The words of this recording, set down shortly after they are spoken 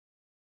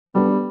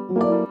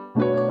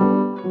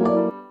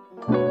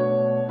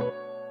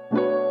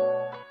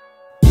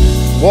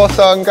What's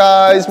on,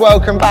 guys?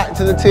 Welcome back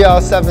to the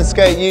TR7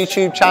 Skate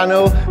YouTube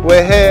channel.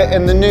 We're here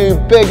in the new,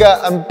 bigger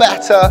and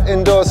better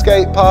indoor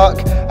skate park,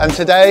 and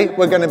today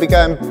we're going to be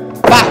going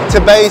back to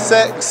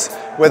basics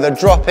with a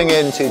dropping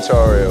in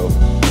tutorial.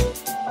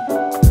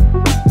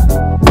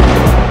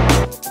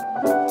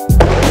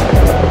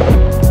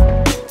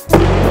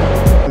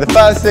 The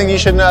first thing you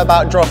should know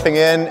about dropping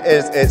in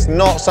is it's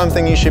not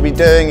something you should be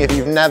doing if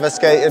you've never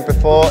skated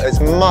before. It's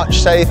much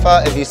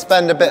safer if you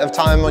spend a bit of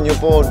time on your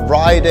board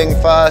riding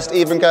first,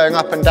 even going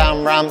up and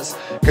down ramps,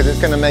 because it's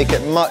going to make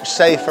it much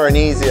safer and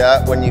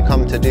easier when you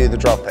come to do the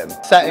drop-in.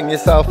 Setting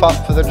yourself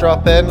up for the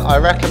drop-in, I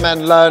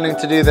recommend learning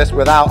to do this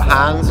without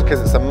hands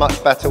because it's a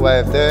much better way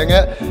of doing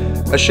it.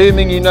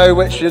 Assuming you know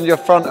which your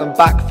front and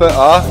back foot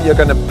are, you're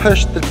going to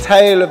push the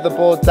tail of the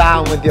board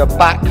down with your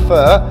back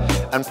foot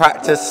and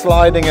practice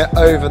sliding it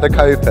over the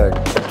coping.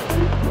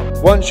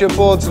 Once your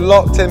board's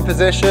locked in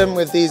position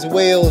with these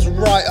wheels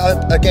right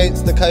up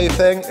against the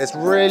coping, it's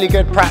really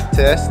good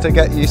practice to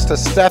get used to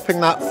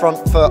stepping that front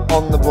foot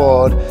on the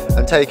board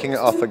and taking it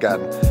off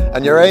again.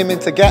 And you're aiming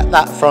to get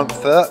that front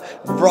foot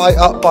right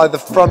up by the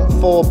front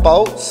 4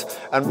 bolts.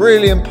 And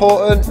really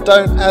important,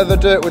 don't ever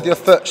do it with your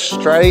foot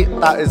straight.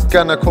 That is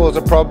gonna cause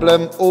a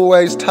problem.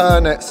 Always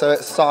turn it so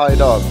it's side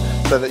on,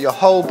 so that your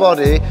whole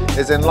body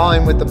is in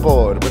line with the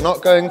board. We're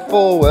not going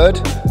forward,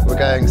 we're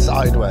going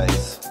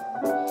sideways.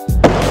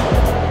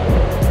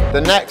 The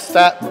next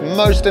step,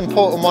 most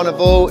important one of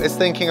all, is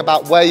thinking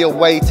about where your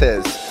weight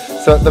is.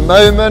 So at the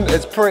moment,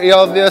 it's pretty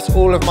obvious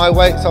all of my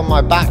weight's on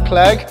my back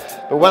leg,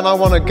 but when I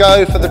want to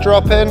go for the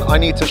drop-in, I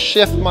need to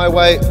shift my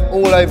weight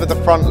all over the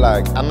front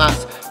leg, and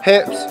that's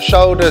hips,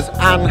 shoulders,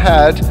 and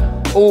head,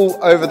 all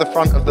over the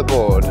front of the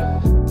board.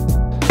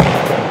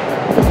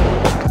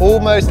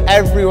 Almost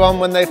everyone,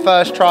 when they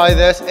first try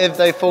this, if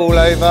they fall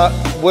over,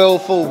 will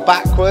fall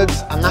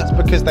backwards, and that's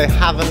because they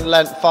haven't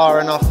leant far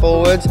enough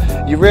forwards.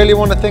 You really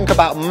want to think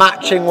about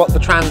matching what the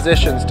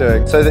transition's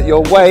doing so that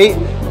your weight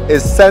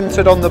is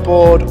centered on the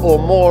board or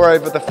more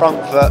over the front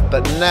foot,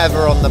 but never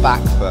on the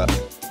back foot.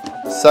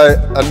 So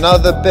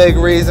another big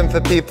reason for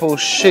people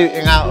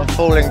shooting out and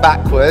falling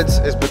backwards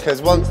is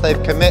because once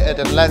they've committed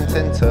and leant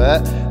into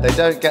it, they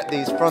don't get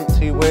these front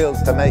 2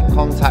 wheels to make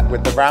contact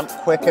with the ramp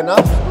quick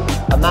enough.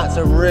 And that's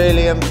a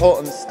really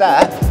important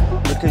step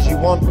because you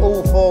want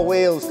all 4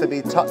 wheels to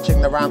be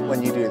touching the ramp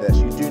when you do this.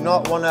 You do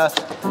not want to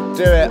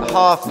do it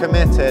half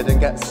committed and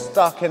get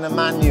stuck in a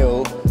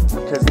manual,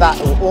 because that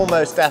will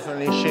almost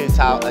definitely shoot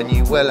out and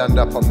you will end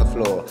up on the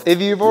floor.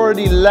 If you've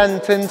already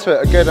leant into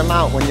it a good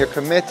amount when you're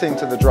committing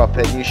to the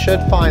drop-in, you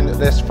should find that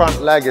this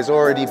front leg is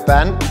already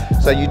bent,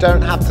 so you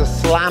don't have to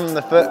slam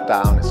the foot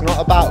down. It's not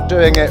about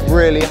doing it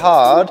really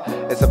hard,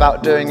 it's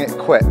about doing it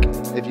quick.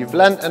 If you've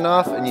leant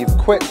enough and you've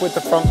quick with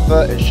the front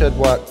foot, it should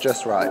work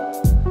just right.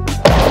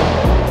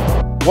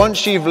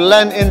 Once you've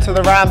leant into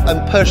the ramp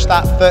and pushed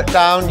that foot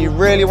down, you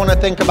really want to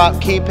think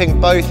about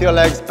keeping both your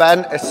legs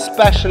bent,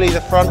 especially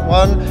the front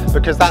one,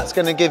 because that's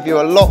going to give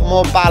you a lot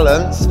more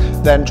balance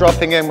than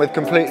dropping in with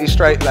completely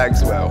straight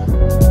legs will.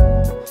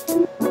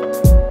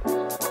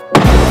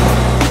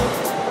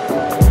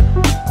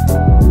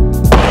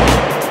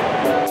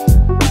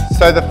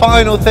 So the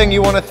final thing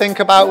you want to think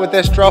about with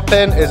this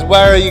drop-in is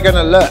where are you going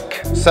to look?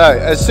 So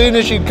as soon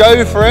as you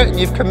go for it and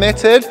you've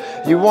committed,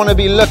 you want to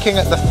be looking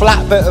at the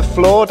flat bit of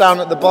floor down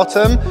at the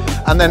bottom,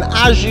 and then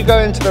as you go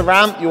into the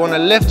ramp, you want to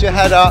lift your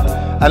head up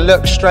and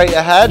look straight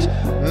ahead,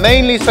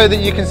 mainly so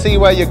that you can see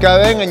where you're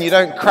going and you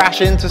don't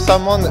crash into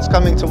someone that's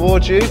coming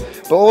towards you.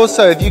 But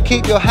also, if you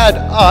keep your head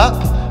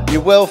up, you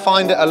will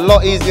find it a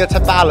lot easier to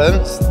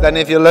balance than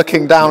if you're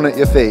looking down at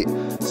your feet.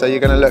 So you're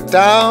going to look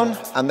down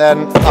and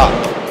then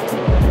up.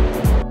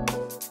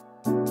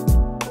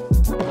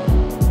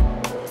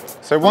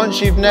 So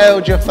once you've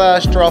nailed your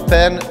first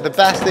drop-in, the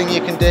best thing you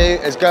can do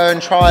is go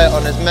and try it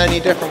on as many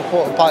different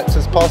quarter pipes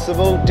as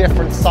possible,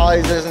 different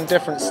sizes and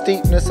different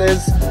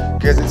steepnesses,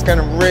 because it's going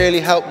to really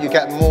help you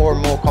get more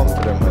and more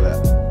confident with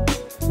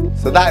it.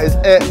 So that is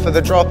it for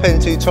the drop-in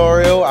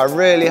tutorial. I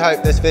really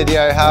hope this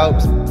video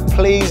helps.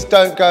 Please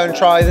don't go and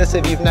try this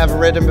if you've never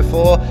ridden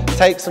before.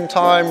 Take some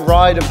time,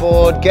 ride a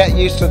board, get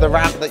used to the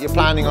ramp that you're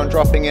planning on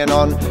dropping in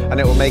on, and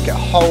it will make it a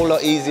whole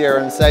lot easier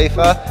and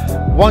safer.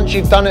 Once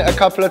you've done it a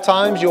couple of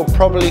times, you'll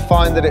probably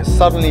find that it's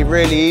suddenly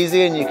really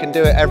easy and you can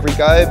do it every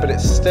go, but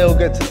it's still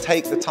good to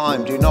take the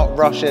time. Do not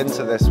rush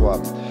into this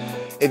one.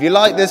 If you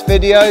like this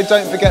video,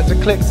 don't forget to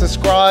click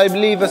subscribe,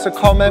 leave us a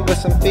comment with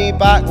some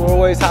feedback. We're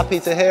always happy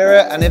to hear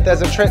it. And if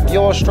there's a trick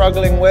you're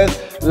struggling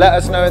with, let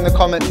us know in the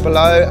comments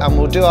below and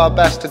we'll do our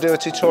best to do a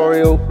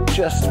tutorial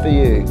just for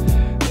you.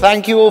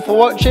 Thank you all for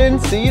watching.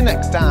 See you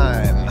next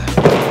time.